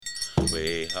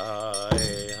Way ha,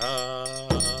 way ha,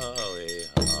 way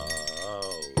ha,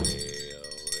 way,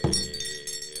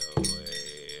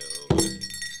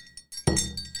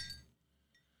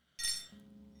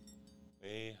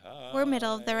 way ha, We're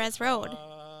middle of the Res Road.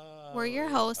 ha, We're your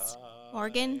way hosts, ha,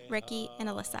 Morgan, way Ricky, and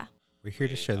ha. Alyssa. We're here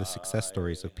to share the success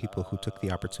stories of people who took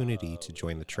the opportunity to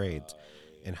join the trades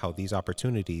and how these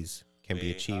opportunities can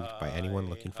be achieved by anyone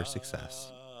looking for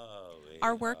success.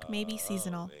 Our work may be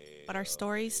seasonal, but our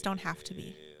stories don't have to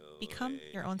be. Become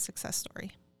your own success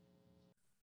story.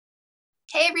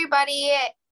 Hey everybody,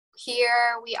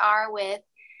 here we are with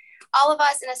all of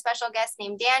us and a special guest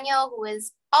named Daniel, who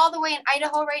is all the way in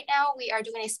Idaho right now. We are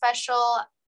doing a special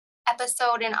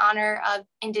episode in honor of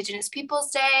Indigenous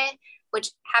Peoples Day, which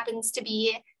happens to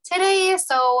be today.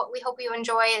 So we hope you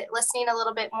enjoy listening a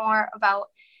little bit more about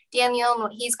Daniel and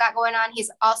what he's got going on.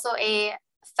 He's also a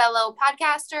fellow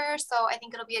podcaster, so I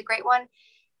think it'll be a great one.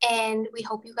 And we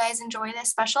hope you guys enjoy this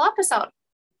special episode.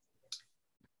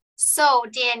 So,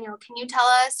 Daniel, can you tell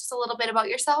us just a little bit about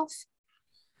yourself?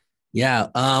 Yeah.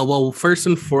 Well, first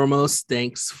and foremost,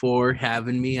 thanks for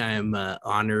having me. I am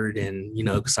honored and,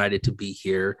 excited to be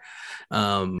here.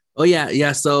 So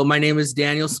my name is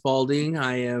Daniel Spalding.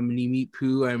 I am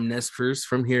Nimipu. I'm Nez Perce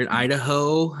from here in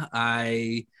Idaho.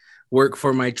 I work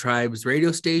for my tribe's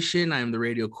radio station. I'm the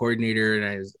radio coordinator,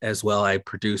 and as well, I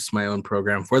produce my own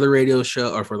program for the radio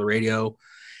show or for the radio.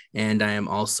 And I am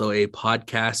also a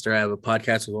podcaster. I have a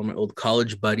podcast with one of my old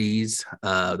college buddies,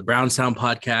 the Brown Sound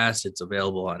podcast. It's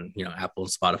available on, Apple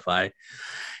and Spotify.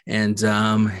 And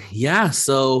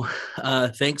so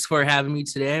thanks for having me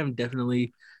today. I'm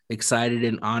definitely excited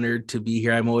and honored to be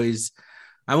here.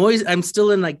 I'm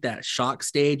still in like that shock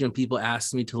stage when people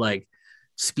ask me to like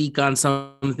speak on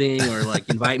something or like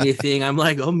invite me a thing. I'm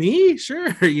like, oh, me?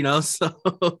 Sure. So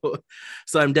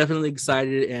I'm definitely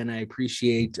excited and I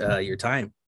appreciate your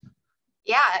time.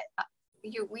 Yeah,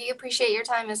 we appreciate your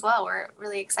time as well. We're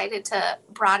really excited to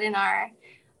broaden our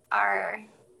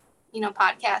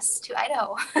podcast to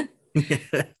Idaho.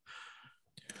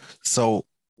 So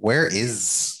where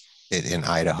is it in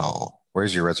Idaho?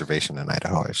 Where's your reservation in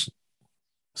Idaho?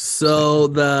 So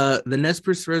the Nez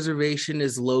Perce Reservation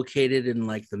is located in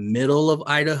like the middle of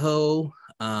Idaho.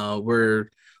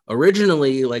 We're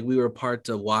originally we were part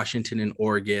of Washington and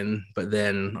Oregon, but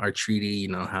then our treaty, you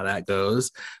know how that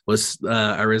goes, was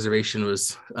our reservation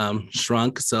was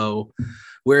shrunk. So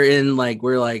we're I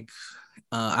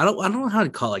don't know how to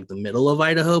call the middle of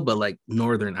Idaho, but like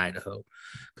northern Idaho,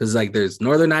 because there's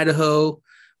northern Idaho,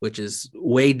 which is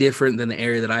way different than the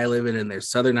area that I live in, and there's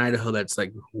southern Idaho that's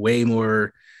way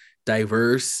more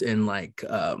diverse and I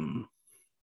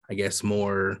guess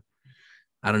more.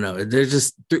 I don't know. There's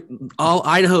just all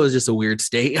Idaho is just a weird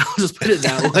state. I'll just put it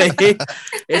that way.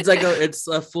 It's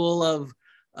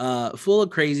full of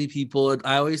crazy people.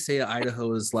 I always say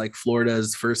Idaho is like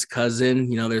Florida's first cousin.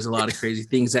 There's a lot of crazy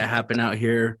things that happen out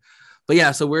here. But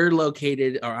yeah, so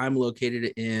I'm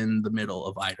located in the middle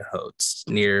of Idaho. It's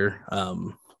near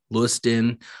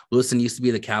Lewiston. Lewiston used to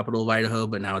be the capital of Idaho,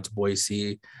 but now it's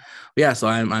Boise. But yeah, so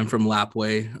I'm from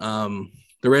Lapwai.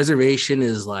 The reservation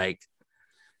is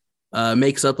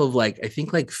makes up of I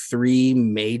think three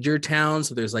major towns.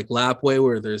 So there's Lapwai,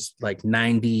 where there's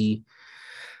 90,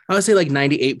 I would say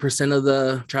 98% of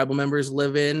the tribal members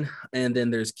live in. And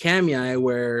then there's Kamiah,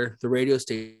 where the radio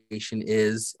station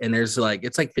is. And there's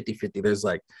it's 50-50. There's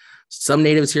some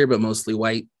natives here, but mostly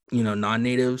white,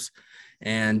 non-natives.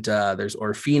 And there's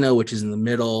Orofino, which is in the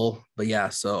middle. But yeah,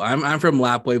 so I'm from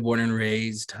Lapwai, born and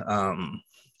raised.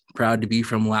 Proud to be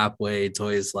from Lapwai. It's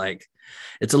always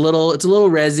it's a little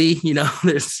resi,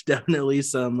 there's definitely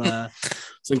some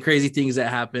crazy things that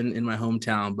happen in my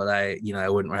hometown, but I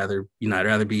wouldn't rather, I'd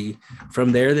rather be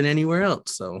from there than anywhere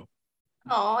else. So.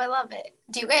 Oh, I love it.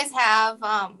 Do you guys have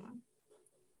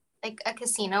a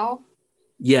casino?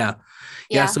 Yeah.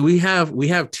 So we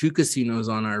have two casinos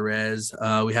on our res.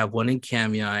 We have one in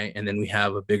Kamiah, and then we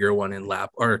have a bigger one in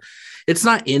or it's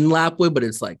not in Lapwai, but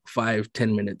it's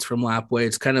 5-10 minutes from Lapwai.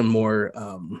 It's kind of more,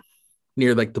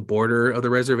 near the border of the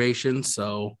reservation.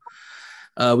 So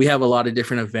we have a lot of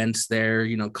different events there,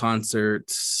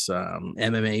 concerts,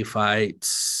 MMA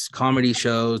fights, comedy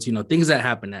shows, things that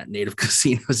happen at native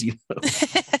casinos,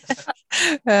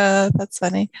 That's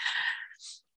funny.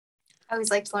 I always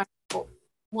like to learn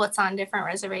what's on different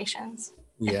reservations.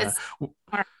 Yeah.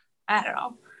 I don't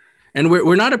know. And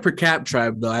we're not a per cap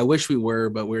tribe, though. I wish we were,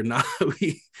 but we're not.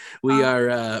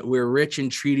 We're rich in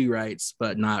treaty rights,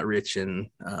 but not rich in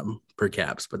per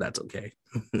caps. But that's okay.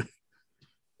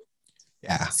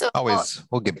 Yeah,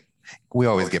 we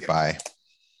always get by.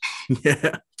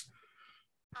 Yeah.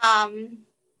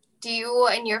 Do you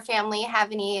and your family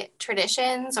have any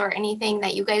traditions or anything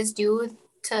that you guys do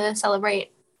to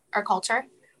celebrate our culture?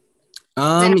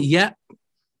 Yeah.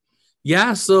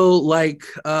 Yeah, so like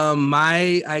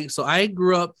I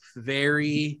grew up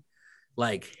very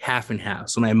like half and half.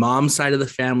 So my mom's side of the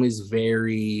family is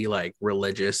very like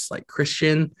religious, like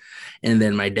Christian, and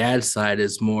then my dad's side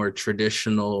is more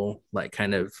traditional, like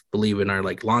kind of believe in our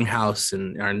like longhouse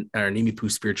and our Nimipu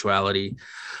spirituality.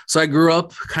 So I grew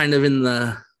up kind of in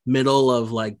the middle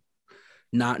of like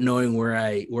not knowing where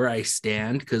I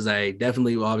stand, because I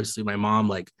definitely, obviously my mom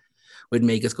like would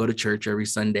make us go to church every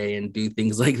Sunday and do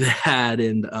things like that.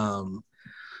 And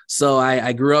so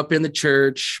I grew up in the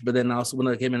church, but then also when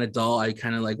I became an adult, I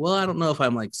kind of like, well, I don't know if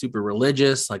I'm like super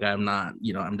religious. Like I'm not,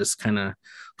 I'm just kind of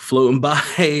floating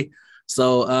by.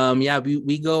 So yeah,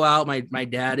 we go out. My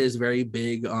dad is very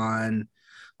big on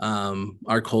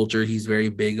our culture. He's very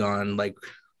big on like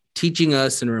teaching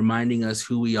us and reminding us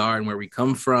who we are and where we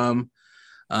come from.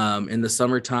 In the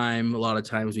summertime, a lot of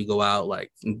times we go out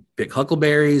like pick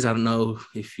huckleberries. I don't know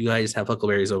if you guys have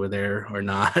huckleberries over there or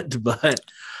not, but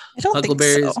I don't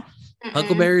huckleberries, think so.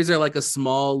 huckleberries are like a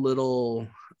small little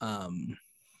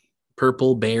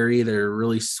purple berry. They're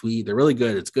really sweet. They're really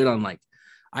good. It's good on like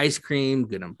ice cream,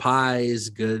 good on pies,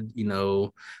 good,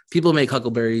 people make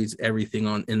huckleberries, everything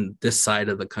on in this side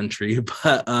of the country.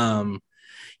 But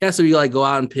yeah, so we like go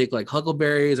out and pick like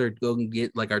huckleberries or go and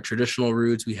get like our traditional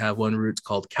roots. We have one root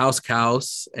called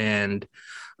cows, and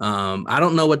I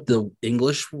don't know what the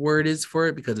English word is for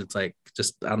it, because it's like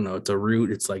just, I don't know, it's a root.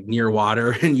 It's like near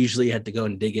water, and usually you have to go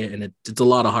and dig it, and it's a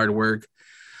lot of hard work.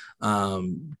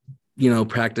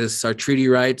 Practice our treaty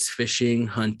rights, fishing,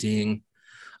 hunting.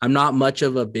 I'm not much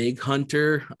of a big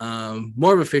hunter,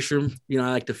 more of a fisher. I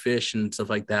like to fish and stuff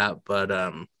like that, but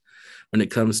when it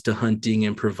comes to hunting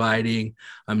and providing,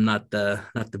 I'm not the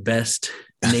best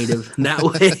native in that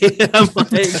way. I'm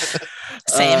like,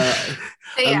 Same.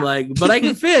 I'm like, but I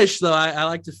can fish though. I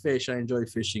like to fish. I enjoy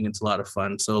fishing. It's a lot of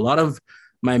fun. So a lot of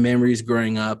my memories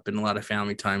growing up and a lot of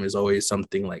family time is always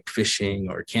something like fishing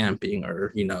or camping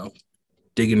or,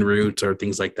 digging roots or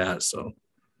things like that. So.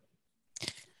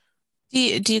 Do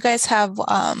you guys have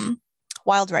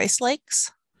wild rice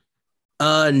lakes?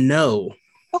 No.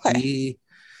 Okay.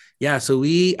 So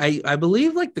I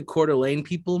believe like the Coeur d'Alene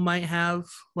people might have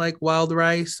like wild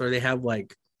rice, or they have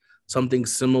like something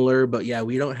similar, but yeah,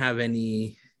 we don't have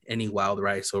any wild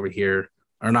rice over here,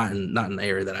 or not in the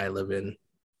area that I live in.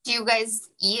 Do you guys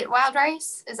eat wild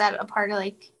rice? Is that a part of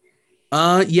like?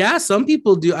 Yeah, some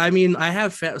people do. I mean, I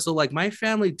have so like my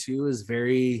family too is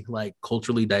very like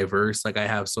culturally diverse. Like I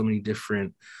have so many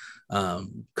different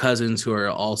cousins who are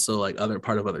also like other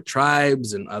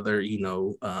tribes and other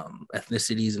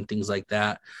ethnicities and things like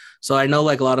that. So I know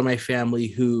like a lot of my family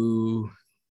who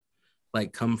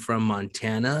like come from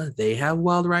Montana, they have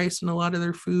wild rice in a lot of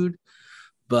their food.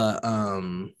 But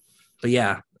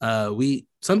yeah,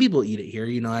 some people eat it here,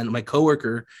 and my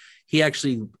coworker, he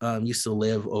actually used to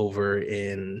live over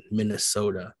in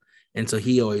Minnesota, and so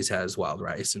he always has wild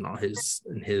rice in all his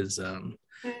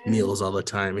meals all the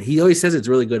time. And he always says it's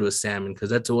really good with salmon, because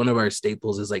that's one of our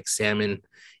staples is like salmon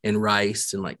and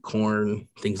rice and like corn,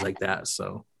 things like that.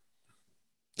 So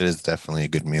it is definitely a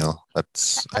good meal. I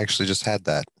actually just had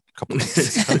that a couple of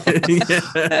days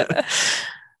ago.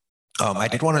 I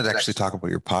did want to actually talk about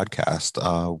your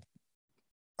podcast.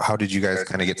 How did you guys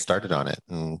kind of get started on it,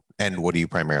 and what do you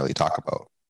primarily talk about?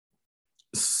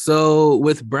 So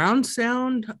with Brown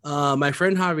Sound, my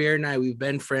friend Javier and I, we've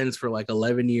been friends for like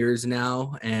 11 years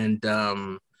now. And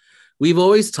we've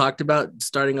always talked about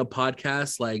starting a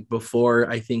podcast, like before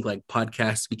I think like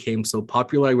podcasts became so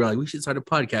popular. We're like, we should start a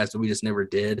podcast, but we just never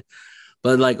did.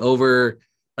 But like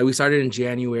we started in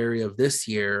January of this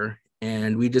year,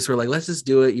 and we just were like, let's just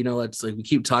do it. Let's we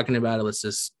keep talking about it. Let's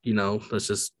just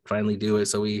finally do it.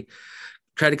 So we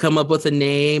tried to come up with a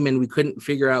name, and we couldn't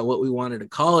figure out what we wanted to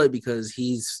call it, because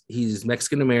he's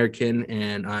Mexican American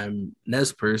and I'm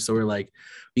Nez Perce. So we're like,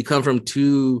 we come from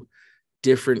two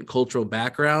different cultural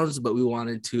backgrounds, but we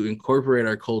wanted to incorporate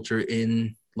our culture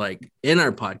in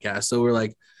our podcast. So we're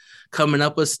like coming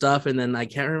up with stuff, and then I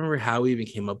can't remember how we even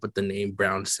came up with the name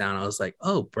Brown Sound. I was like,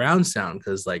 oh, Brown Sound,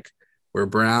 because like we're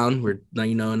brown, we're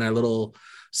and our little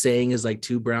saying is like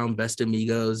two brown best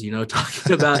amigos,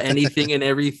 talking about anything and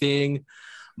everything.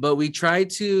 But we try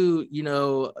to,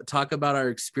 talk about our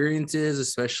experiences,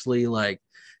 especially like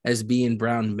as being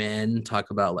brown men,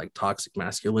 talk about like toxic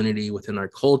masculinity within our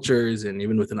cultures and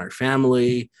even within our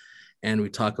family. And we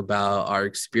talk about our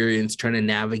experience trying to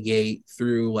navigate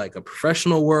through like a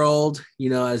professional world,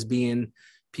 as being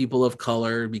people of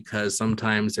color, because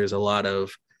sometimes there's a lot of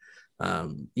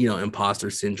imposter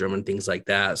syndrome and things like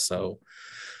that. So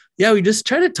yeah, we just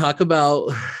try to talk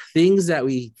about things that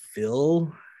we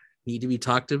feel need to be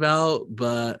talked about,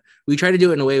 but we try to do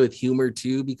it in a way with humor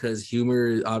too, because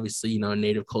humor, obviously,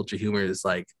 Native culture humor is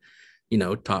like,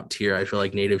 top tier. I feel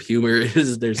like Native humor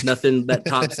there's nothing that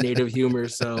tops Native humor.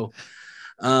 So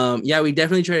we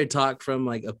definitely try to talk from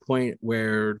like a point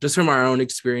where just from our own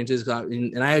experiences.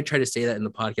 And I try to say that in the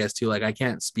podcast too. Like I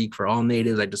can't speak for all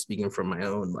natives. I just speaking from my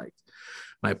own, like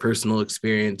my personal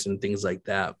experience and things like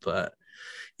that. But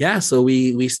yeah, so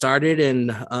we started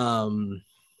and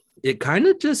it kind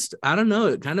of just, I don't know,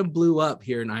 it kind of blew up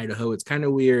here in Idaho. It's kind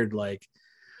of weird. Like,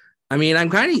 I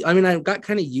got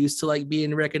kind of used to like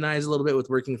being recognized a little bit with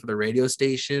working for the radio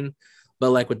station, but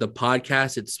like with the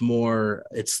podcast,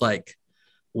 it's like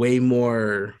way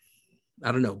more,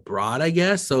 I don't know, broad, I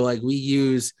guess. So like we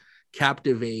use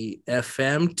Captivate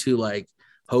FM to like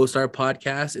host our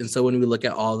podcast. And so when we look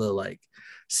at all the like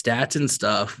stats and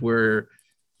stuff, we're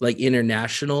like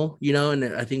international, and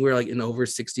I think we're like in over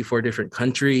 64 different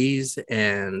countries,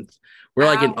 and we're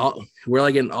like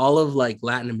in all of like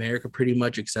Latin America pretty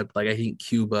much, except like I think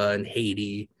Cuba and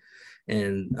Haiti.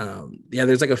 And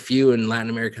there's like a few in Latin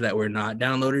America that we're not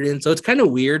downloaded in. So it's kind of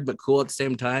weird, but cool at the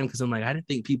same time. Cause I'm like, I didn't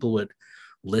think people would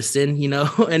listen,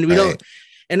 and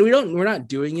we're not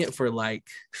doing it for like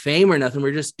fame or nothing.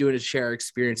 We're just doing it to share our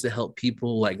experience to help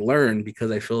people like learn,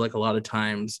 because I feel like a lot of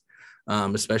times,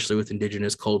 especially with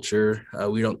Indigenous culture,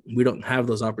 we don't have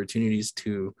those opportunities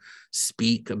to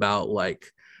speak about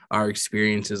like our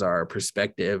experiences, our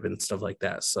perspective and stuff like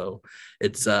that. So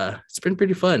it's been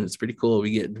pretty fun. It's pretty cool.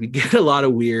 We get a lot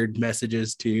of weird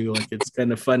messages too. Like it's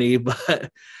kind of funny, but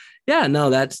yeah, no,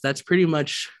 that's pretty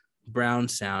much Brown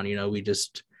Sound.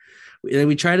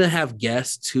 We try to have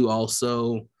guests who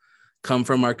also come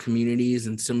from our communities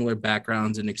and similar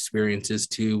backgrounds and experiences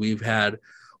too. We've had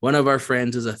one of our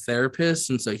friends is a therapist,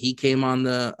 and so he came on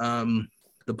the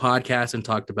podcast and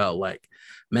talked about like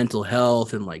mental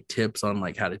health and like tips on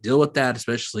like how to deal with that,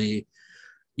 especially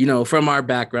from our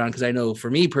background. Because I know for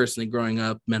me personally, growing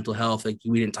up, mental health, like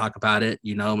we didn't talk about it.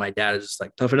 My dad is just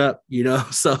like, tough it up,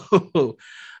 so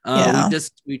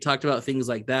we talked about things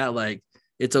like that. Like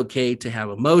it's okay to have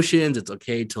emotions, it's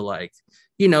okay to like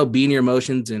be in your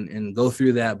emotions and go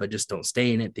through that, but just don't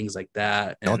stay in it, things like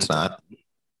that. No, it's not.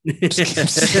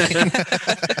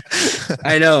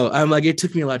 I know. I'm like, it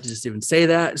took me a lot to just even say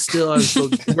that. Still, I'm still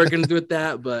working with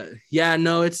that. But yeah,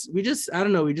 no, we just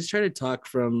try to talk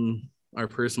from our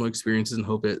personal experiences and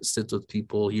hope it sits with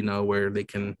people, where they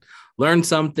can learn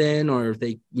something, or if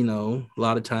they, a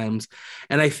lot of times.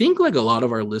 And I think like a lot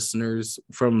of our listeners,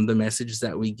 from the messages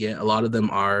that we get, a lot of them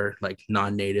are like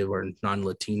non-native or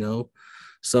non-Latino.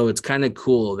 So it's kind of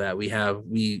cool that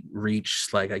we reach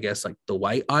like, I guess, like the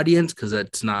white audience, because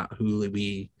that's not who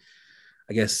we,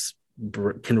 I guess,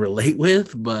 can relate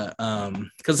with. But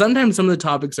because sometimes some of the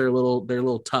topics are a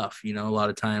little tough, a lot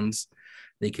of times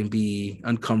they can be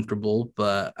uncomfortable,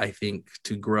 but I think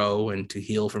to grow and to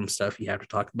heal from stuff, you have to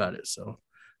talk about it. So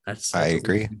that's I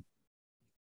agree.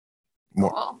 More,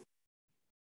 cool.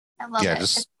 I love yeah, it.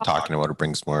 just talking about it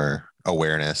brings more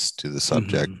awareness to the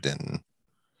subject and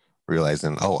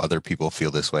realizing, other people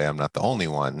feel this way. I'm not the only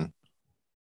one.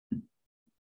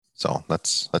 So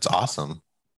that's awesome.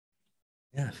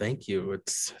 Yeah, thank you.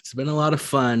 It's been a lot of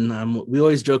fun. We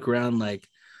always joke around like,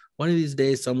 one of these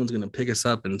days someone's gonna pick us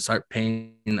up and start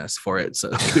paying us for it,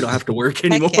 so we don't have to work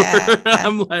anymore. Yeah.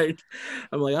 I'm like,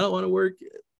 I don't want to work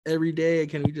every day.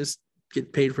 Can we just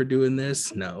get paid for doing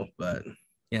this? No, but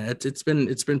yeah, it's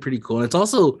been pretty cool, and it's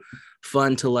also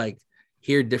fun to like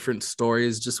hear different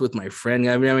stories just with my friend.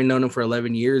 I mean, I've known him for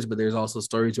 11 years, but there's also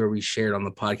stories where we shared on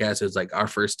the podcast. It was like our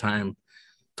first time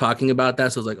talking about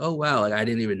that. So it's like, oh wow, like I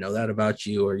didn't even know that about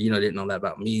you, or didn't know that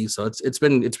about me. So it's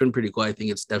been pretty cool. I think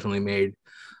it's definitely made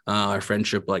our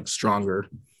friendship like stronger.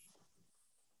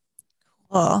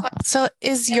 Cool. So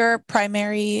is your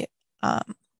primary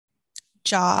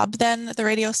job then the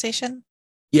radio station?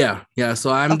 Yeah.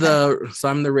 So I'm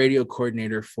the radio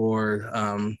coordinator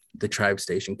for the tribe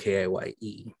station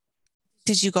KIYE.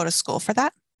 Did you go to school for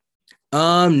that?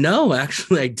 No,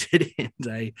 actually I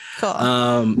didn't.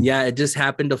 Cool. It just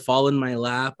happened to fall in my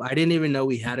lap. I didn't even know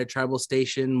we had a tribal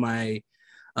station.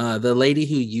 The lady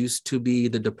who used to be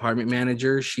the department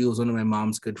manager, she was one of my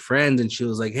mom's good friends, and she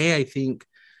was like, hey, I think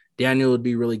Daniel would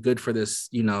be really good for this,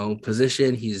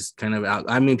 position. He's kind of out.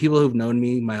 I mean, people who've known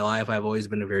me my life, I've always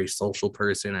been a very social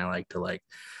person. I like to like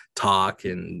talk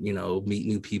and, meet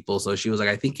new people. So she was like,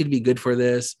 I think he'd be good for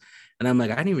this. And I'm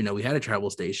like, I didn't even know we had a tribal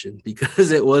station,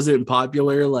 because it wasn't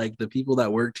popular. Like the people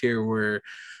that worked here were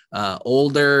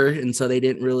older. And so they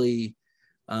didn't really,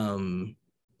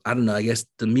 I don't know, I guess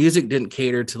the music didn't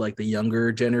cater to like the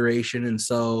younger generation. And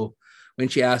so when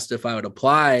she asked if I would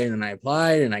apply, and I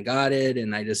applied and I got it,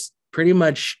 and I just pretty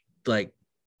much like,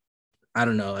 I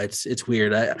don't know. It's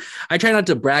weird. I try not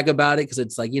to brag about it because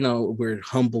it's like, we're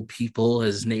humble people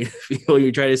as native people.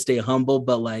 You try to stay humble,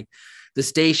 but like the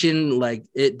station, like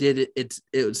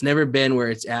it's never been where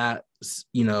it's at,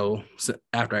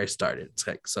 after I started. It's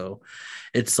like, so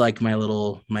it's like my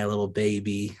little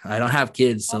baby. I don't have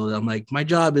kids, so I'm like, my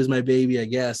job is my baby, I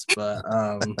guess. But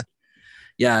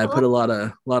yeah, I put a lot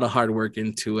of hard work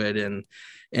into it,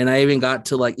 and I even got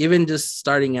to like, even just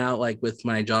starting out like with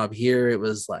my job here, it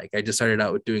was like I just started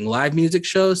out with doing live music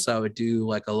shows. So I would do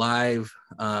like a live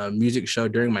music show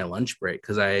during my lunch break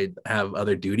because I have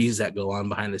other duties that go on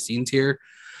behind the scenes here.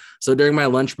 So during my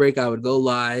lunch break, I would go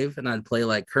live and I'd play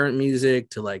like current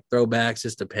music to like throwbacks,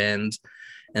 just depends.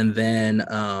 And then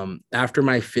after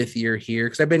my 5th year here,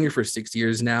 because I've been here for 6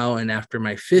 years now, and after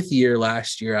my 5th year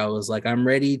last year, I was like, I'm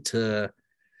ready to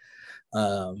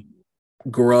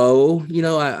grow.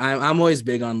 I'm always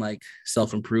big on like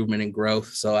self-improvement and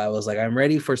growth. So I was like, I'm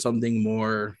ready for something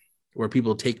more where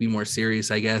people take me more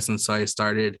serious, I guess. And so I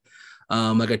started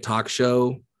like a talk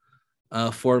show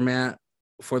format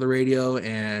for the radio,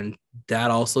 and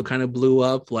that also kind of blew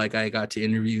up. Like I got to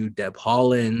interview Deb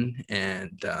Holland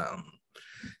and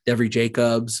Devery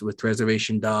Jacobs with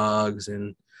Reservation Dogs,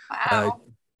 and Wow.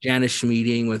 Janice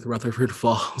Schmeeding with Rutherford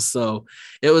Falls. So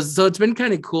it's been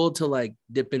kind of cool to like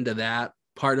dip into that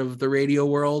part of the radio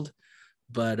world.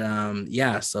 But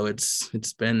yeah, so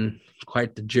it's been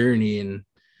quite the journey, and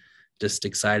just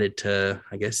excited to,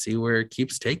 I guess, see where it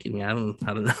keeps taking me. I don't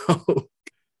know.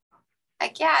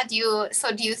 Heck yeah. Do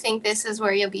you think this is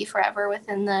where you'll be forever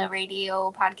within the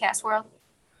radio podcast world?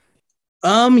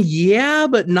 Yeah,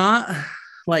 but not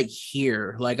like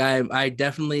here. Like I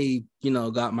definitely,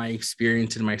 got my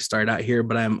experience and my start out here,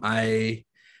 but I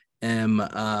am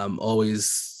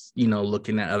always,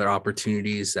 looking at other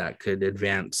opportunities that could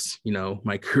advance,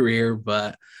 my career.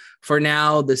 But for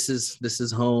now, this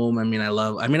is home. I mean, I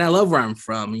love where I'm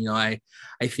from. I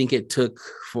think it took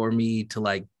for me to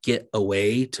like get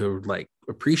away to like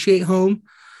appreciate home.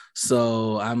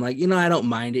 So I'm like, I don't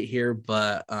mind it here,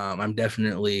 but I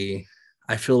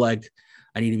feel like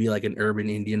I need to be like an urban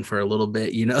Indian for a little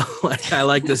bit, like I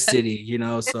like the city,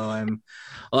 so I'm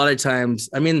a lot of times,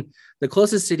 I mean, the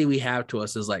closest city we have to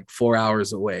us is like 4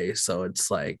 hours away. So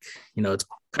it's like, it's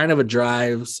kind of a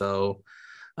drive. So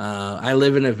I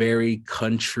live in a very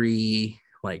country,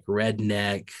 like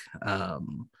redneck,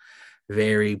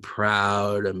 very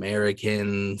proud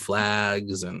American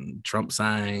flags and Trump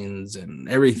signs and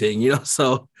everything,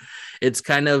 so it's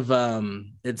kind of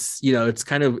it's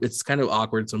kind of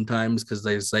awkward sometimes because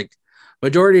there's like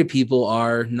majority of people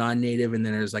are non-native, and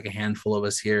then there's like a handful of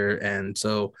us here. And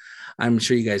so I'm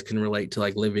sure you guys can relate to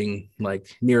like living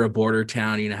like near a border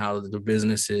town, how the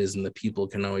businesses and the people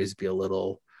can always be a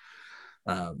little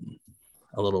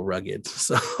rugged.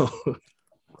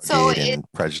 So and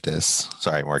prejudice.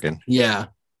 Sorry, Morgan. Yeah.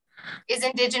 Is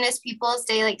Indigenous Peoples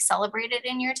Day like celebrated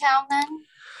in your town then?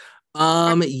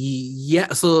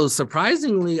 Yeah, so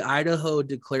surprisingly, Idaho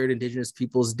declared Indigenous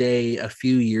Peoples Day a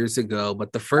few years ago,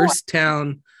 but the first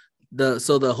town,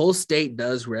 the whole state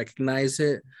does recognize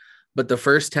it, but the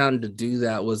first town to do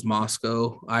that was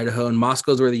Moscow, Idaho, and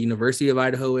Moscow is where the University of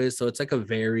Idaho is. So it's like a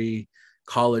very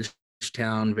college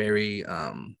town, very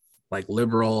like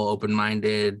liberal,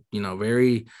 open-minded,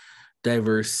 very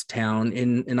diverse town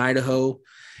in Idaho.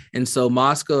 And so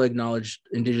Moscow acknowledged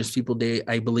Indigenous People Day,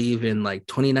 I believe, in like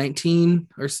 2019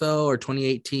 or so, or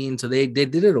 2018. So they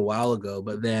did it a while ago,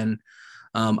 but then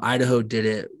Idaho did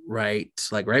it right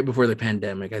before the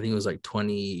pandemic. I think it was like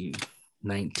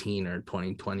 2019 or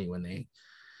 2020 when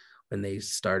they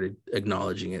started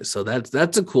acknowledging it. So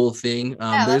that's a cool thing.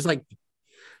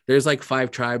 There's like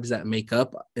 5 tribes that make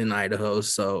up in Idaho.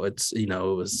 So it's,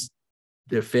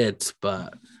 it fits,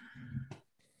 but.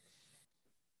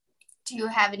 Do you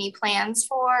have any plans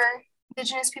for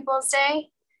Indigenous Peoples Day?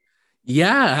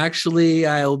 Yeah, actually,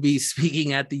 I'll be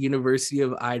speaking at the University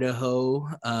of Idaho.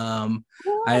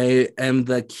 I am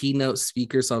the keynote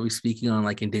speaker, so I'll be speaking on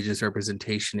like Indigenous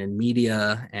representation in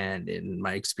media and in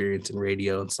my experience in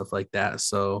radio and stuff like that.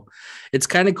 So it's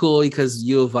kind of cool because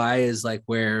U of I is like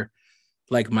where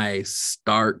like my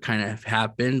start kind of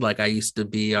happened. Like I used to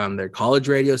be on their college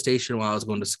radio station while I was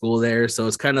going to school there. So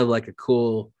it's kind of like a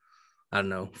cool, I don't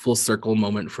know, full circle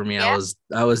moment for me. Yeah.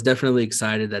 I was definitely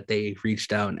excited that they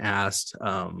reached out and asked.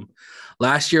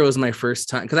 Last year was my first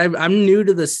time because I'm new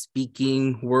to the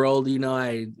speaking world.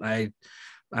 I'm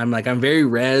very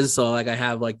res, so like I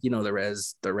have like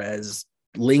the res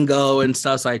lingo and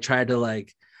stuff. So I tried to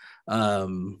like I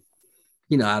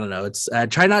don't know. I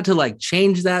try not to like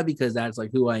change that because that's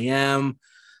like who I am.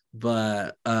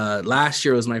 But last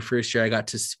year was my first year I got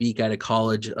to speak at a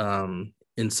college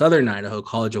in Southern Idaho,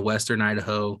 College of Western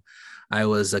Idaho. I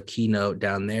was a keynote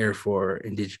down there for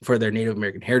their Native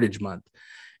American Heritage Month.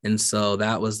 And so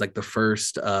that was like the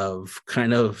first of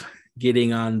kind of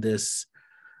getting on this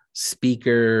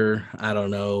speaker, I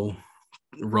don't know,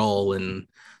 role. And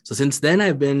so since then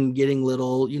I've been getting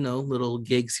little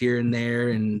gigs here and there,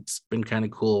 and it's been kind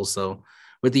of cool. So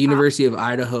with the University of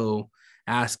Idaho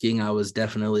asking, I was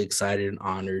definitely excited and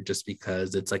honored just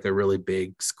because it's like a really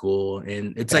big school,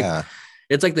 and it's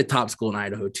like the top school in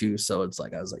Idaho too. So it's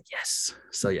like I was like, yes.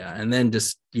 So yeah, and then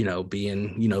just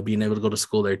being able to go to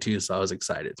school there too. So I was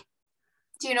excited.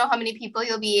 Do you know how many people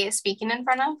you'll be speaking in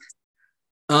front of?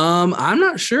 I'm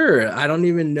not sure. I don't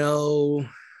even know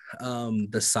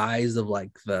the size of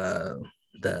like the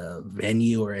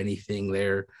venue or anything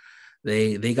there.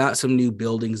 They got some new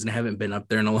buildings and haven't been up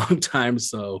there in a long time.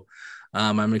 So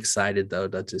I'm excited though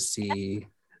to see.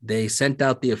 They sent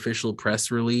out the official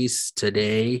press release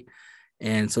today.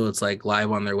 And so it's like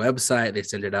live on their website. They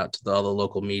send it out to all the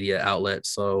local media outlets.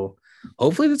 So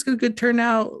hopefully that's a good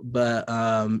turnout. But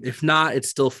if not, it's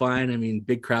still fine. I mean,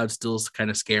 big crowds still kind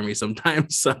of scare me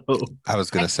sometimes. So I was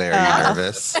going to say, are you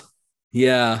nervous?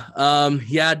 Yeah.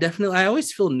 Yeah, definitely. I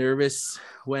always feel nervous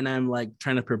when I'm like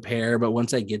trying to prepare, but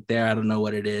once I get there, I don't know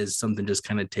what it is. Something just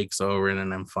kind of takes over and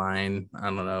then I'm fine. I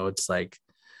don't know. It's like,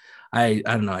 I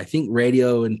don't know. I think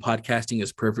radio and podcasting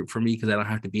is perfect for me because I don't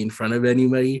have to be in front of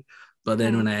anybody. But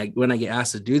then when I get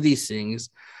asked to do these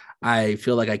things, I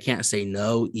feel like I can't say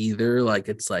no either. Like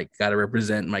it's like got to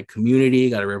represent my community,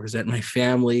 got to represent my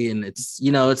family, and it's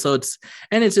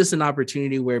just an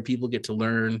opportunity where people get to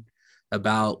learn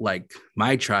about like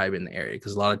my tribe in the area,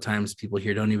 because a lot of times people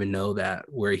here don't even know that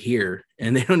we're here,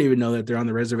 and they don't even know that they're on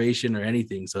the reservation or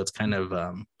anything. So it's kind of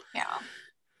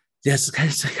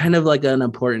it's kind of like an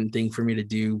important thing for me to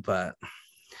do. But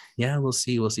yeah, we'll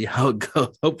see how it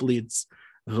goes. Hopefully it's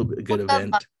a good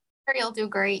event. You'll do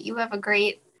great. You have a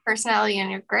great personality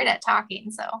and you're great at talking.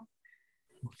 So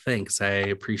thanks. I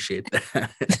appreciate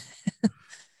that.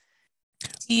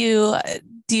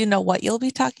 Do you know what you'll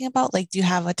be talking about? Like, do you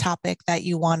have a topic that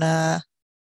you want to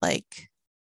like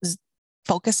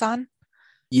focus on?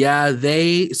 Yeah,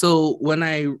 so when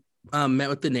I met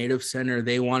with the Native Center,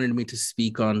 they wanted me to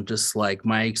speak on just like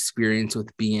my experience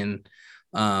with being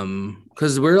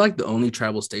because we're like the only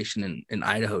tribal station in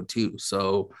Idaho too.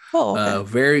 So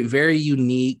very, very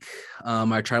unique.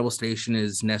 Our tribal station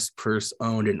is Nez Perce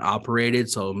owned and operated.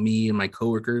 So me and my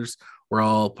coworkers, we're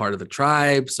all part of the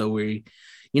tribe. So we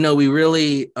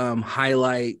really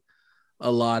highlight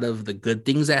a lot of the good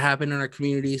things that happen in our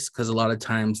communities, because a lot of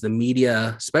times the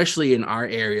media, especially in our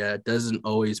area, doesn't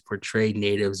always portray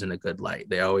natives in a good light.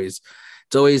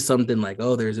 It's always something like,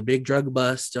 oh, there's a big drug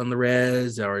bust on the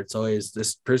res, or it's always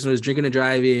this person was drinking and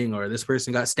driving, or this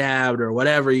person got stabbed or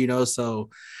whatever, so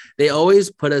they always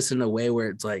put us in a way where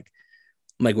it's like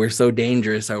we're so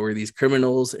dangerous, or we're these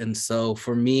criminals. And so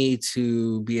for me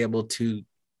to be able to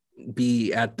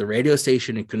be at the radio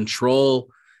station and control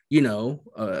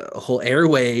whole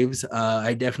airwaves,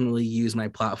 I definitely use my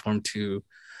platform to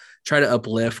try to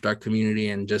uplift our community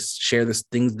and just share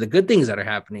the good things that are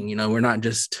happening. We're not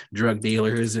just drug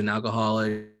dealers and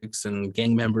alcoholics and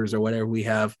gang members or whatever. We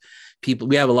have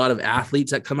a lot of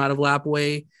athletes that come out of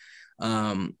Lapwai,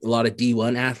 a lot of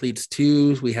D1 athletes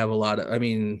too. We have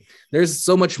there's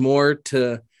so much more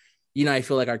to, I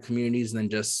feel like our communities than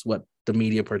just what the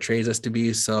media portrays us to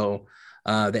be. So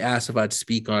they asked if I'd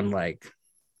speak on like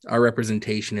our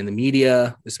representation in the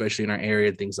media, especially in our area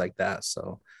and things like that.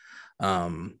 So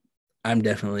I'm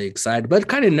definitely excited, but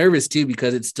kind of nervous too,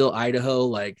 because it's still Idaho.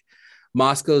 Like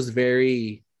Moscow's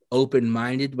very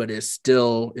open-minded, but it's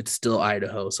still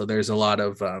Idaho. So there's a lot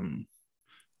of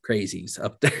crazies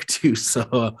up there too.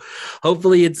 So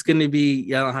hopefully it's going to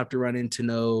be, I don't have to run into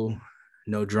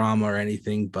no drama or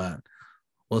anything, but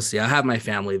we'll see. I have my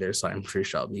family there, so I'm pretty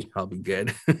sure I'll be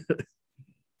good.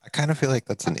 I kind of feel like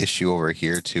that's an issue over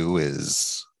here too,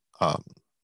 is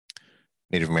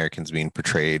Native Americans being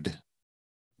portrayed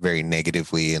very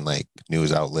negatively in like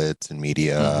news outlets and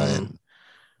media. Mm-hmm.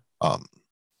 And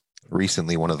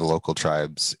recently one of the local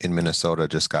tribes in Minnesota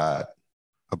just got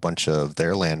a bunch of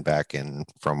their land back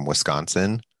from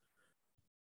Wisconsin.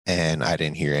 And I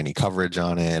didn't hear any coverage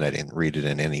on it. I didn't read it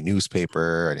in any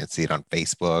newspaper. I didn't see it on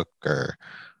Facebook, or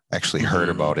actually heard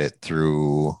about it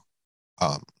through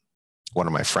one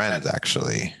of my friends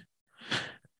actually.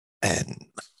 And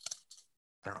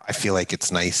I feel like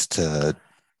it's nice to,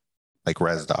 like,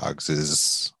 Res Dogs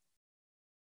is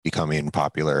becoming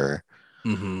popular.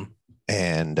 Mm-hmm.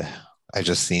 And I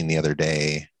just seen the other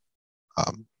day,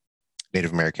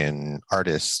 Native American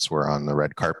artists were on the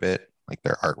red carpet, like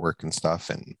their artwork and stuff.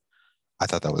 And I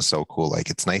thought that was so cool. Like,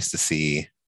 it's nice to see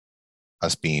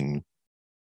us being,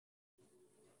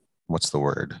 what's the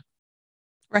word?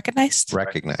 Recognized.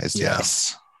 Recognized, Yeah.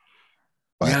 yes.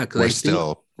 But Yeah, 'cause we're I think-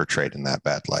 still portrayed in that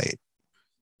bad light.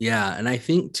 Yeah, and I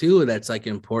think too that's like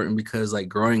important because like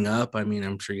growing up, I mean,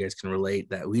 I'm sure you guys can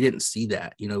relate that we didn't see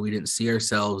that. You know, we didn't see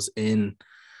ourselves in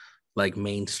like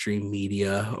mainstream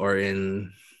media or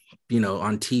in, you know,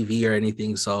 on TV or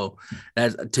anything. So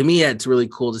that, to me, it's really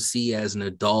cool to see as an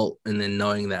adult, and then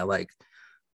knowing that like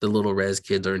the little res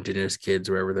kids or indigenous kids,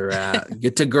 wherever they're at,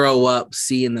 get to grow up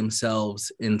seeing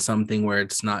themselves in something where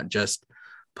it's not just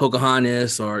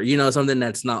Pocahontas or, you know, something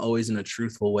that's not always in a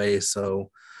truthful way.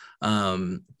 So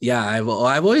yeah, I've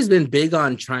always been big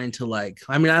on trying to like,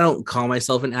 I mean, I don't call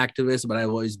myself an activist, but I've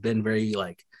always been very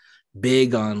like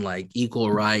big on like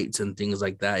equal rights and things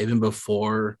like that, even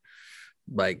before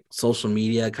like social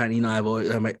media kind of, you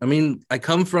know, I mean, I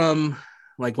come from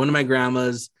like one of my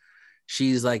grandmas,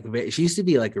 she's like, she used to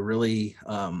be like a really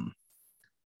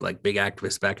like big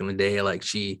activist back in the day. Like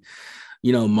she,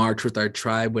 you know, marched with our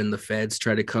tribe when the feds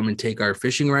tried to come and take our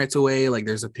fishing rights away. Like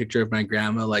there's a picture of my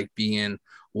grandma like being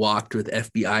walked with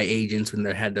FBI agents when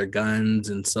they had their guns.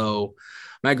 And so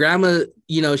my grandma,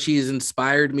 you know, she's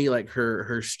inspired me, like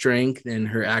her strength and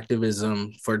her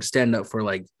activism for to stand up for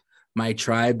like my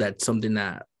tribe. That's something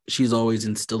that she's always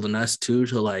instilled in us too,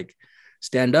 to like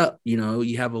stand up, you know,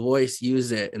 you have a voice,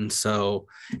 use it. And so,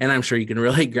 and I'm sure you can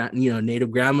relate, you know,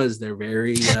 Native grandmas, they're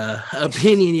very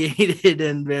opinionated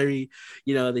and very,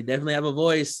 you know, they definitely have a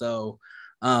voice. So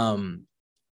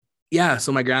yeah,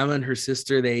 so my grandma and her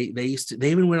sister, they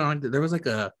even went on, there was like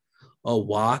a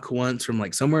walk once from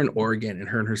like somewhere in Oregon, and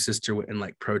her and her sister went and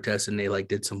like protest, and they like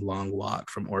did some long walk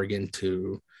from Oregon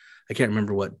to, I can't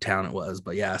remember what town it was,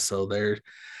 but yeah, so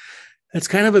that's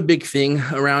kind of a big thing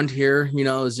around here, you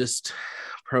know, is just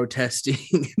protesting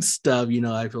and stuff. You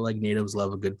know, I feel like natives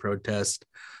love a good protest.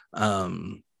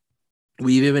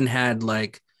 We've even had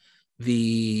like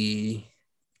the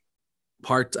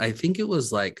parts, I think it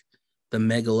was like the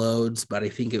megalodes, but I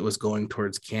think it was going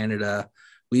towards Canada.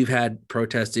 We've had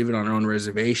protests even on our own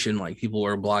reservation, like people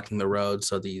were blocking the road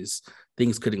so these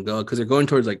things couldn't go because they're going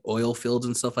towards like oil fields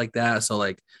and stuff like that. So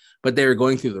like, but they were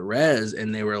going through the res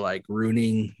and they were like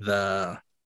ruining the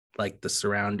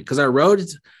surrounding, because our road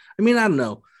is, I mean, I don't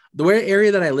know, the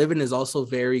area that I live in is also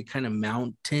very kind of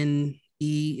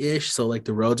mountain-y-ish, so like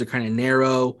the roads are kind of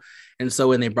narrow, and so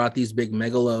when they brought these big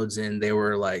megaloads in, they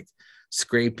were like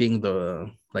scraping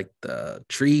the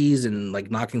trees and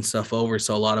like knocking stuff over.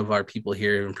 So a lot of our people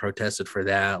here even protested for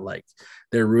that, like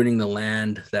they're ruining the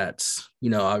land that's,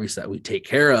 you know, obviously that we take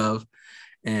care of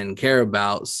and care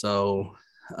about. So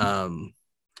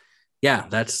yeah,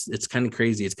 it's kind of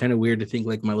crazy. It's kind of weird to think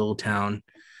like my little town,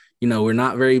 you know, we're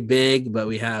not very big, but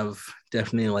we have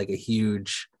definitely like a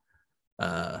huge,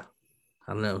 I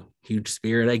don't know, huge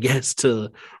spirit, I guess, to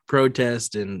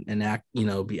protest and act, you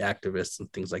know, be activists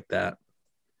and things like that.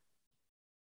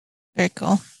 Very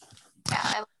cool. Yeah,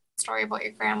 I love the story about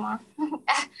your grandma.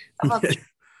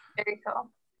 Very cool.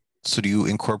 So do you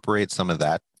incorporate some of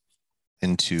that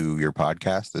into your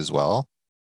podcast as well?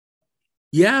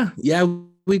 Yeah,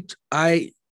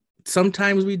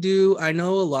 sometimes we do. I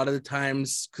know a lot of the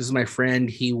times, because my friend,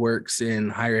 he works in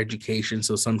higher education,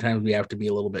 so sometimes we have to be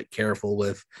a little bit careful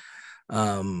with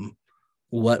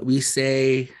what we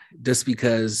say, just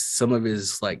because some of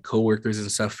his like coworkers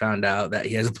and stuff found out that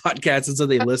he has a podcast, and so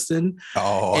they listen.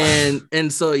 Oh,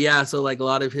 and so yeah, so like a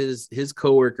lot of his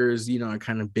coworkers, you know, are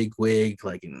kind of big wig,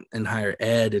 like in higher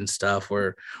ed and stuff.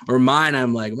 Or mine,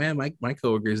 I'm like, man, my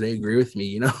coworkers, they agree with me,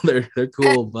 you know, they're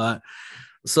cool. But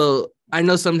so I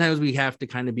know sometimes we have to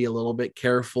kind of be a little bit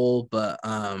careful, but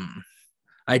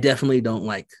I definitely don't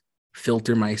like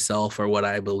filter myself or what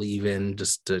I believe in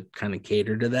just to kind of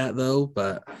cater to that though.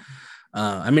 But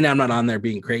I mean, I'm not on there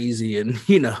being crazy and,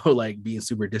 you know, like being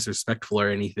super disrespectful or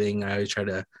anything. I always try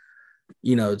to,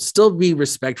 you know, still be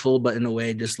respectful, but in a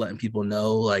way, just letting people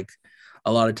know, like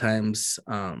a lot of times,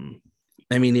 I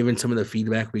mean, even some of the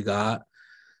feedback we got,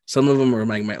 some of them were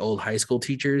like my old high school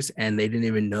teachers, and they didn't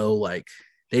even know, like,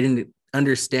 they didn't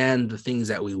understand the things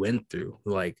that we went through.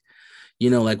 Like, you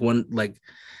know, like a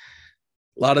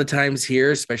lot of times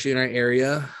here, especially in our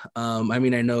area, I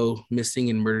mean, I know missing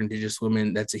and murdered Indigenous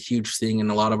women, that's a huge thing in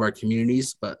a lot of our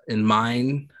communities, but in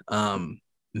mine,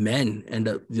 men end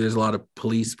up, there's a lot of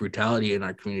police brutality in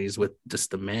our communities with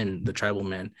just the tribal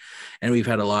men. And we've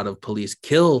had a lot of police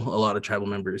kill a lot of tribal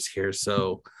members here.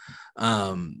 So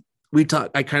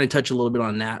I kind of touch a little bit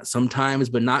on that sometimes,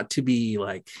 but not to be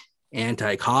like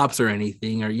anti-cops or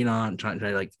anything, or, I'm trying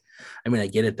to like, I mean, I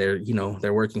get it.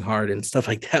 They're working hard and stuff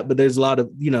like that, but there's a lot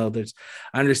of,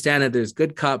 I understand that there's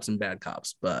good cops and bad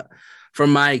cops, but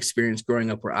from my experience growing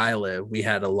up where I live, we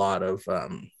had a lot of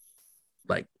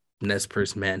like Nez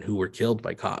Perce men who were killed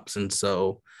by cops. And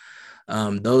so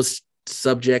those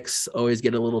subjects always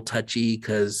get a little touchy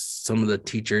because some of the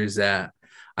teachers that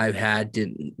I've had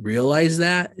didn't realize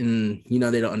that. And,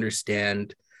 they don't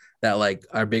understand that like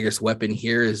our biggest weapon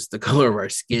here is the color of our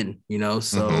skin,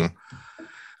 so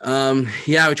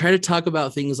yeah, we try to talk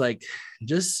about things like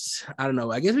I don't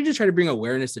know, I guess we just try to bring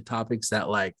awareness to topics that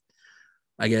like,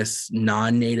 I guess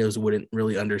non-natives wouldn't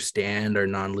really understand, or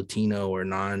non-Latino or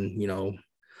I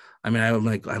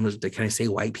mean, can I say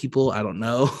white people? I don't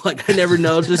know. Like, I never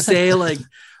know to say like,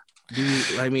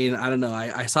 I don't know.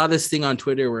 I saw this thing on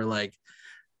Twitter where like,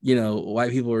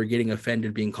 white people were getting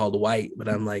offended being called white, but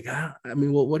I'm like,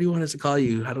 well, what do you want us to call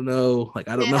you? I don't know. Like,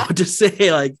 I don't know what to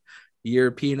say. Like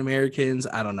European Americans,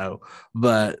 I don't know.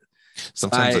 But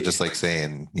sometimes I just like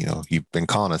saying, you've been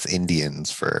calling us Indians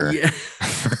for,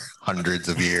 for hundreds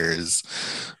of years.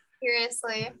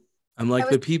 Seriously. I'm like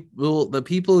the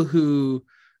people who,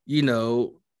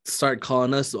 start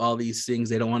calling us all these things.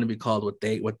 They don't want to be called what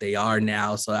they are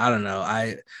now. So I don't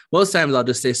know. Most times I'll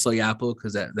just say soyapo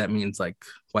because that means like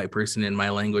white person in my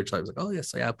language. I was like, oh yeah,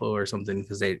 soyapo or something,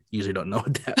 because they usually don't know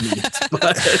what that means.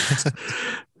 But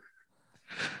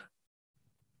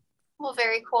well,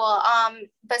 very cool.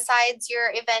 Besides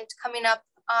your event coming up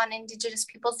on Indigenous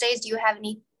Peoples Days, do you have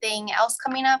anything else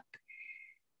coming up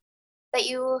that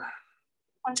you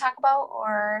want to talk about,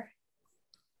 or?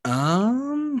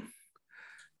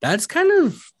 That's kind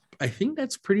of, I think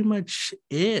that's pretty much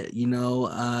it.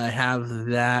 I have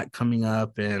that coming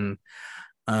up, and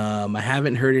I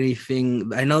haven't heard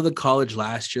anything. I know the college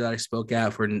last year that I spoke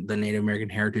at for the Native American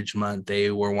Heritage Month,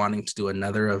 they were wanting to do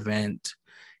another event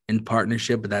in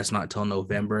partnership, but that's not till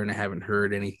November, and I haven't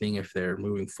heard anything if they're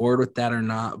moving forward with that or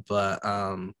not. But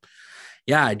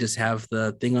yeah, I just have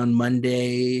the thing on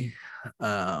Monday.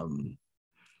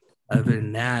 Other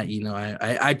than that,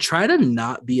 I try to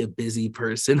not be a busy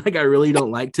person. Like, I really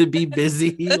don't like to be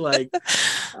busy. Like,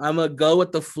 I'm a go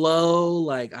with the flow.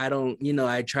 Like, I don't,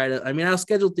 I'll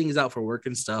schedule things out for work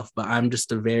and stuff, but I'm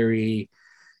just a very,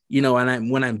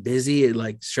 when I'm busy, it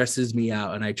like stresses me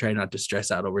out, and I try not to stress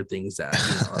out over things that,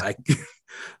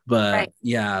 but right.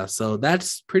 Yeah, so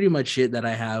that's pretty much it that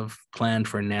I have planned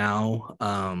for now.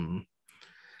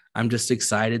 I'm just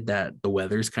excited that the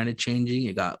weather's kind of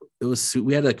changing.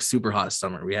 We had like super hot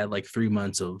summer. We had like 3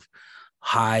 months of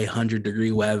high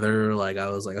 100-degree weather. Like, I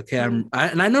was like, okay, and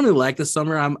I normally like the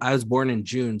summer. I was born in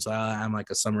June, so I'm like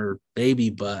a summer baby,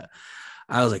 but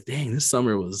I was like, dang, this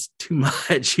summer was too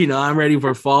much. I'm ready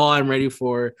for fall. I'm ready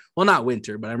for, well, not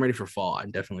winter, but I'm ready for fall.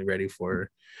 I'm definitely ready for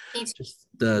just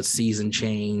the season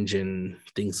change and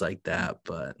things like that.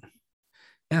 But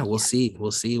yeah, we'll see.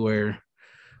 We'll see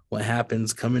what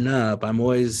happens coming up. I'm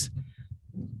always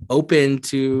open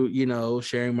to,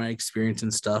 sharing my experience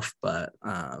and stuff, but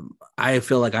I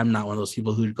feel like I'm not one of those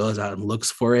people who goes out and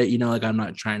looks for it. Like, I'm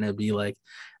not trying to be like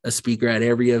a speaker at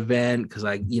every event, because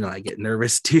I get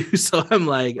nervous too. So I'm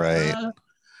like, right.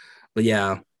 But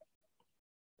yeah.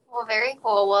 Well, very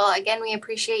cool. Well, again, we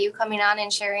appreciate you coming on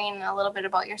and sharing a little bit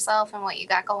about yourself and what you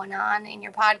got going on in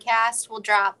your podcast. We'll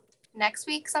drop next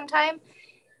week sometime,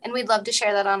 and we'd love to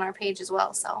share that on our page as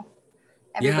well. So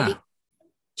everybody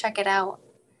check it out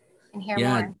and hear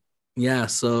more. Yeah.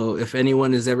 So if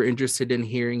anyone is ever interested in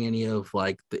hearing any of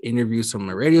like the interviews from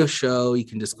my radio show, you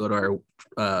can just go to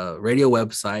our radio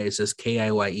website. It's just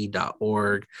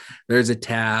KIYE.org. There's a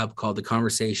tab called The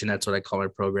Conversation. That's what I call my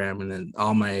program. And then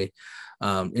all my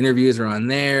interviews are on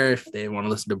there. If they want to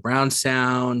listen to Brown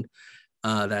Sound,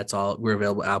 that's all. We're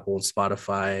available Apple and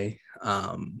Spotify.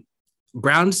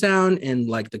 Brown Sound and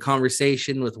like The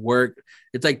Conversation with work,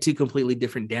 it's like two completely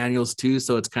different Daniels too.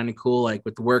 So it's kind of cool. Like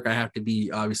with work, I have to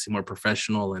be obviously more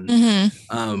professional and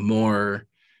more,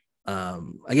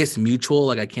 I guess, mutual.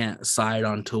 Like, I can't side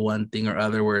onto one thing or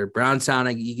other. Where Brown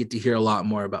Sound, you get to hear a lot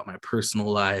more about my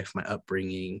personal life, my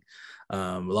upbringing,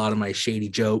 a lot of my shady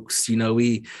jokes.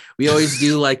 We always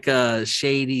do like a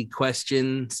shady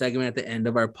question segment at the end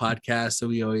of our podcast. So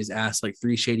we always ask like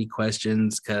 3 shady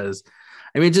questions, because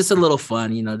just a little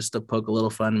fun, just to poke a little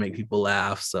fun and make people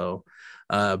laugh. So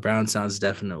Brown Sound's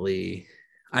definitely,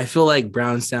 I feel like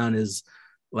Brown Sound is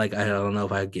like, I don't know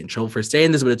if I get in trouble for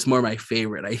saying this, but it's more my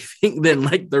favorite, I think, than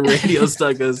like the radio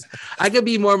stuff, because I could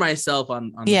be more myself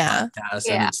on the podcast,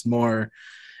 and it's more,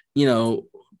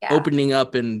 opening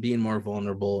up and being more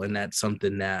vulnerable. And that's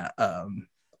something that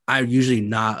I'm usually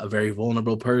not a very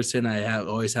vulnerable person. I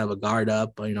always have a guard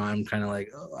up. You know, I'm kind of like,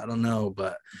 oh, I don't know.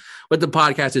 But with the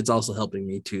podcast, it's also helping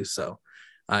me too. So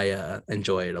I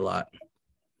enjoy it a lot.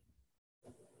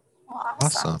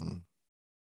 Awesome.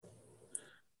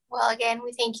 Well, again,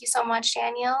 we thank you so much,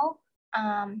 Daniel.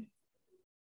 Do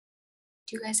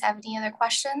you guys have any other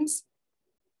questions?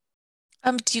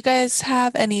 Do you guys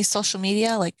have any social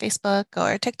media like Facebook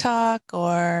or TikTok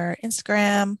or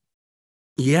Instagram?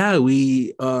 Yeah,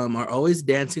 we are always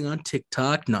dancing on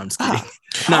TikTok. No, I'm just kidding.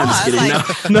 Oh.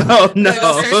 No, I'm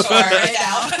just kidding.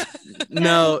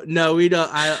 Like, No, we don't.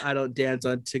 I don't dance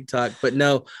on TikTok, but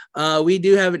no, we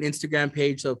do have an Instagram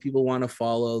page. So if people want to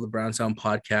follow the Brown Sound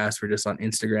Podcast, we're just on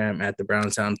Instagram at the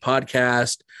Brown Sound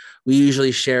Podcast. We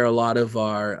usually share a lot of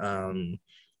our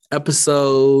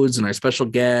episodes and our special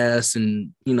guests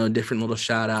and, you know, different little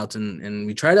shout outs. And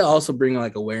we try to also bring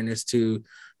like awareness to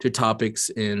topics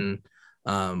in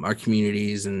our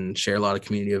communities and share a lot of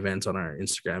community events on our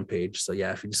Instagram page. So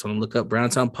yeah, if you just want to look up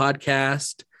Brown Sound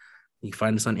Podcast, you can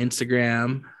find us on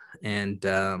Instagram. And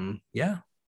yeah.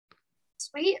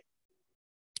 Sweet.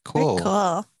 Cool. Very cool.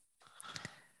 All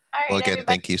right, Well, again,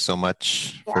 everybody. thank you so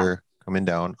much for coming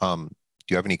down. Do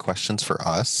you have any questions for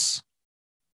us?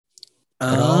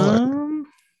 Yeah,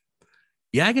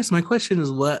 I guess my question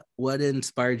is what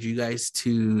inspired you guys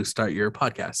to start your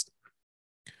podcast?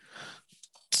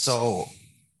 So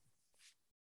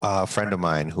a friend of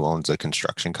mine who owns a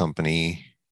construction company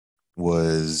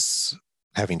was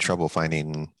having trouble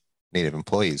finding Native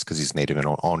employees because he's Native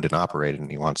and owned and operated,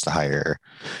 and he wants to hire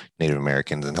Native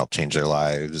Americans and help change their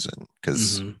lives, and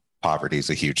because poverty is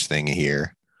a huge thing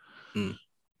here.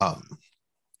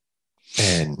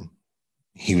 And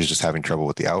he was just having trouble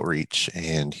with the outreach,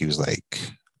 and he was like,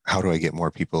 how do I get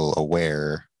more people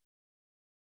aware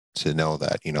to know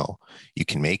that, you know, you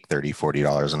can make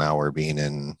 $30-40 an hour being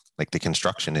in like the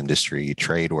construction industry,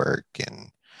 trade work? And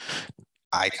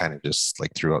I kind of just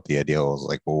like threw out the idea. I was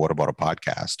like, well, what about a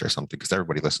podcast or something? Because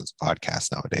everybody listens to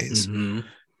podcasts nowadays.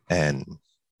 And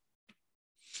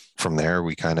from there,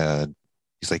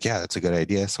 he's like, yeah, that's a good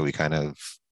idea. So we kind of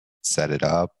set it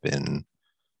up, and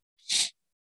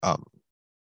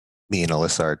me and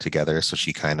Alyssa are together. So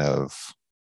she kind of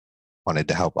wanted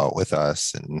to help out with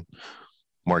us, and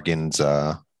Morgan's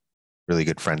a really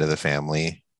good friend of the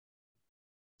family.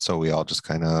 So we all just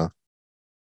kind of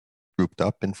grouped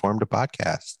up and formed a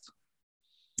podcast.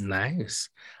 Nice.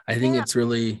 I think it's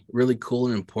really, really cool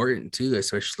and important too,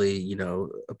 especially, you know,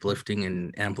 uplifting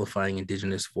and amplifying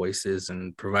Indigenous voices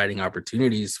and providing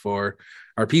opportunities for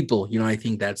our people. You know, I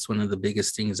think that's one of the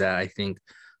biggest things that I think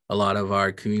a lot of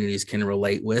our communities can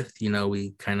relate with. You know,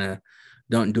 we kind of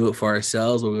don't do it for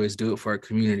ourselves, but we always do it for our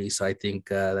community. So I think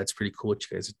that's pretty cool what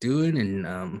you guys are doing.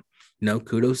 And, you know,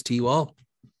 kudos to you all.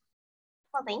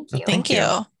 Well, thank you. Thank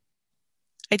you.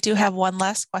 I do have one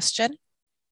last question.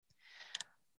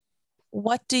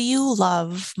 What do you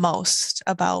love most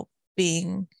about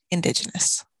being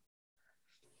Indigenous?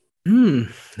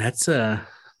 That's a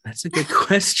good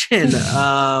question.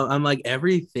 I'm like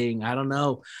everything. I don't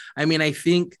know. I mean, I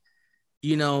think,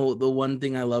 you know, the one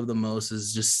thing I love the most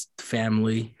is just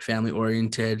family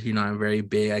oriented. You know, I'm very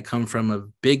big. I come from a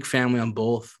big family on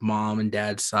both mom and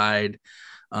dad's side.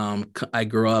 I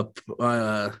grew up,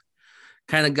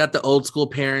 kind of got the old school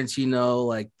parents, you know,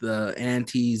 like the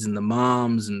aunties and the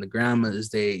moms and the grandmas.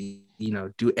 They, you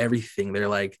know, do everything. They're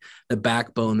like the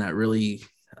backbone that really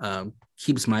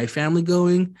keeps my family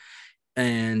going.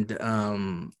 And,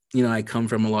 you know, I come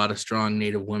from a lot of strong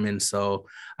Native women. So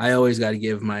I always got to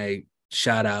give my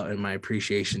shout out and my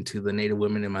appreciation to the Native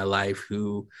women in my life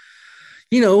who,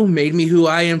 you know, made me who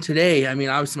I am today. I mean,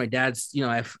 obviously my dad's, you know,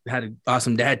 I've had an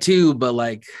awesome dad too, but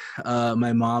like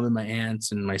my mom and my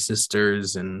aunts and my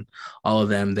sisters and all of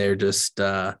them, they're just,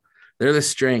 they're the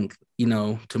strength, you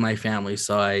know, to my family.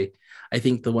 So I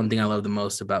think the one thing I love the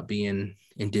most about being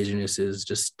Indigenous is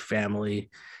just family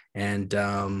and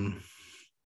the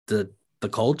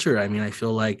culture. I mean, I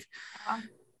feel like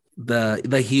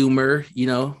the humor, you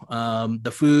know,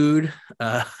 the food,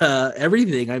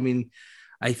 everything. I mean,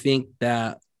 I think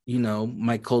that, you know,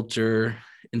 my culture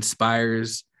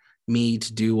inspires me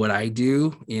to do what I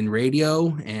do in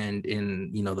radio and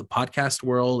in, you know, the podcast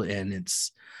world. And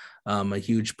it's a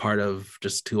huge part of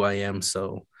just who I am.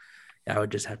 So I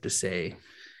would just have to say,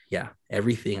 yeah,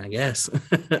 everything, I guess.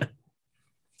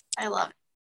 I love it.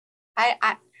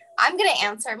 I'm going to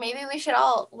answer. Maybe we should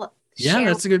all share.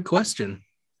 That's a good question.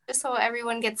 Just so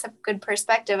everyone gets a good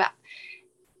perspective.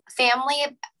 Family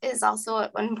is also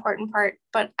an important part,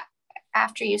 but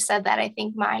after you said that, I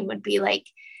think mine would be like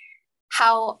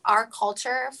how our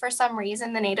culture, for some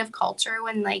reason, the Native culture,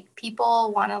 when like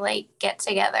people want to like get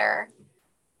together,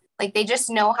 like they just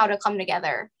know how to come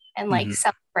together and like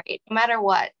celebrate no matter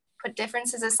what, put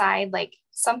differences aside, like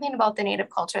something about the Native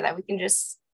culture that we can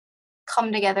just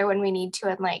come together when we need to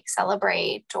and like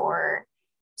celebrate or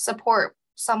support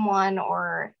someone.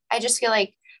 Or I just feel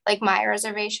like my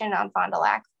reservation on Fond du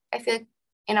Lac, I feel like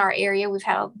in our area we've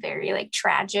had a very like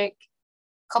tragic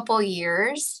couple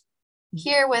years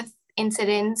here with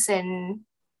incidents and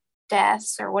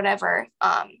deaths or whatever.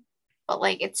 But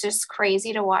like it's just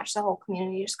crazy to watch the whole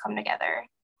community just come together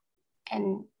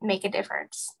and make a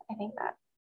difference. I think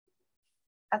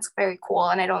that's very cool,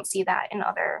 and I don't see that in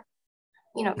other,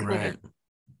 communities. Right.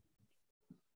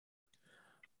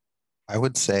 I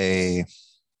would say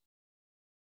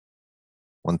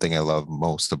one thing I love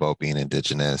most about being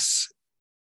Indigenous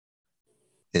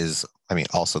is,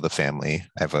 also the family.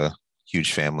 I have a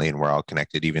huge family and we're all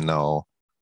connected, even though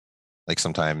like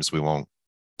sometimes we won't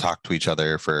talk to each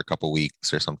other for a couple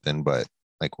weeks or something, but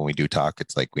like when we do talk,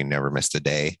 it's like we never missed a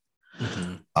day.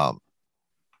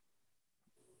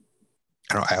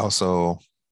 I also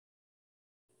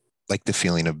like the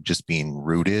feeling of just being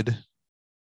rooted.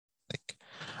 Like,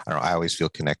 I always feel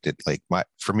connected. Like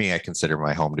for me, I consider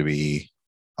my home to be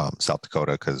South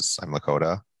Dakota because I'm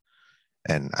Lakota.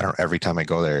 And every time I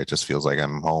go there, it just feels like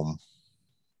I'm home.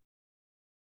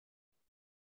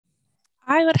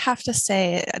 I would have to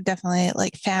say definitely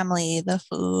like family, the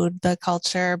food, the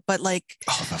culture, but like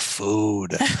the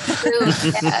food.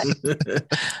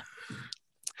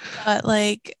 But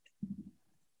like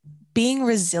being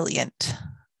resilient.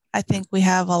 I think we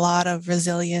have a lot of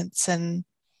resilience and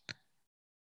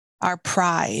our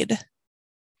pride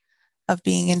of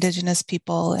being Indigenous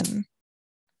people, and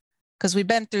because we've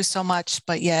been through so much,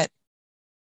 but yet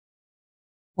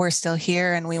we're still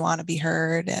here and we want to be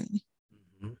heard. And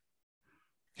can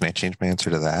I change my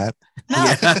answer to that? No,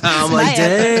 yeah, I'm like,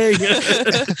 dang.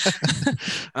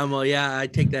 I'm like, yeah, I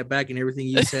take that back, and everything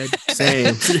you said,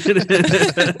 same.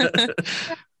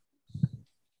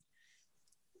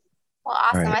 Well,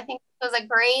 awesome. Right. I think it was a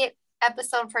great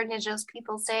episode for Indigenous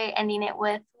Peoples Day, ending it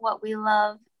with what we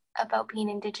love about being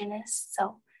Indigenous.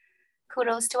 So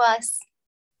kudos to us.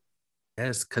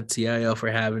 Yes, Katsiayo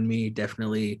for having me.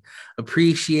 Definitely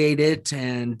appreciate it.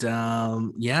 And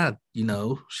yeah,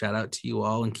 shout out to you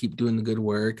all and keep doing the good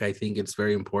work. I think it's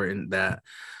very important that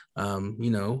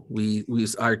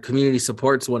we our community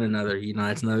supports one another.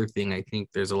 It's another thing. I think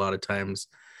there's a lot of times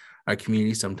our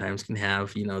community sometimes can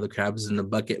have, the crabs in the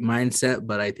bucket mindset,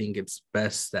 but I think it's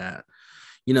best that,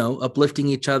 uplifting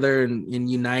each other and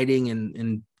uniting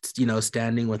and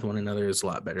standing with one another is a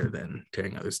lot better than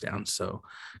tearing others down. So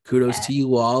kudos to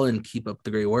you all and keep up the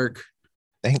great work.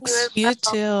 Thanks. You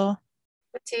too. You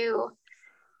too.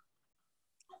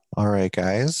 All right,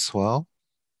 guys. Well,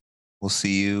 we'll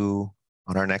see you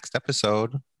on our next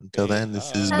episode. Until then,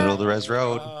 this is Middle of the Res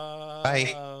Road.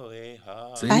 Bye.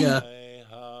 See ya. Bye.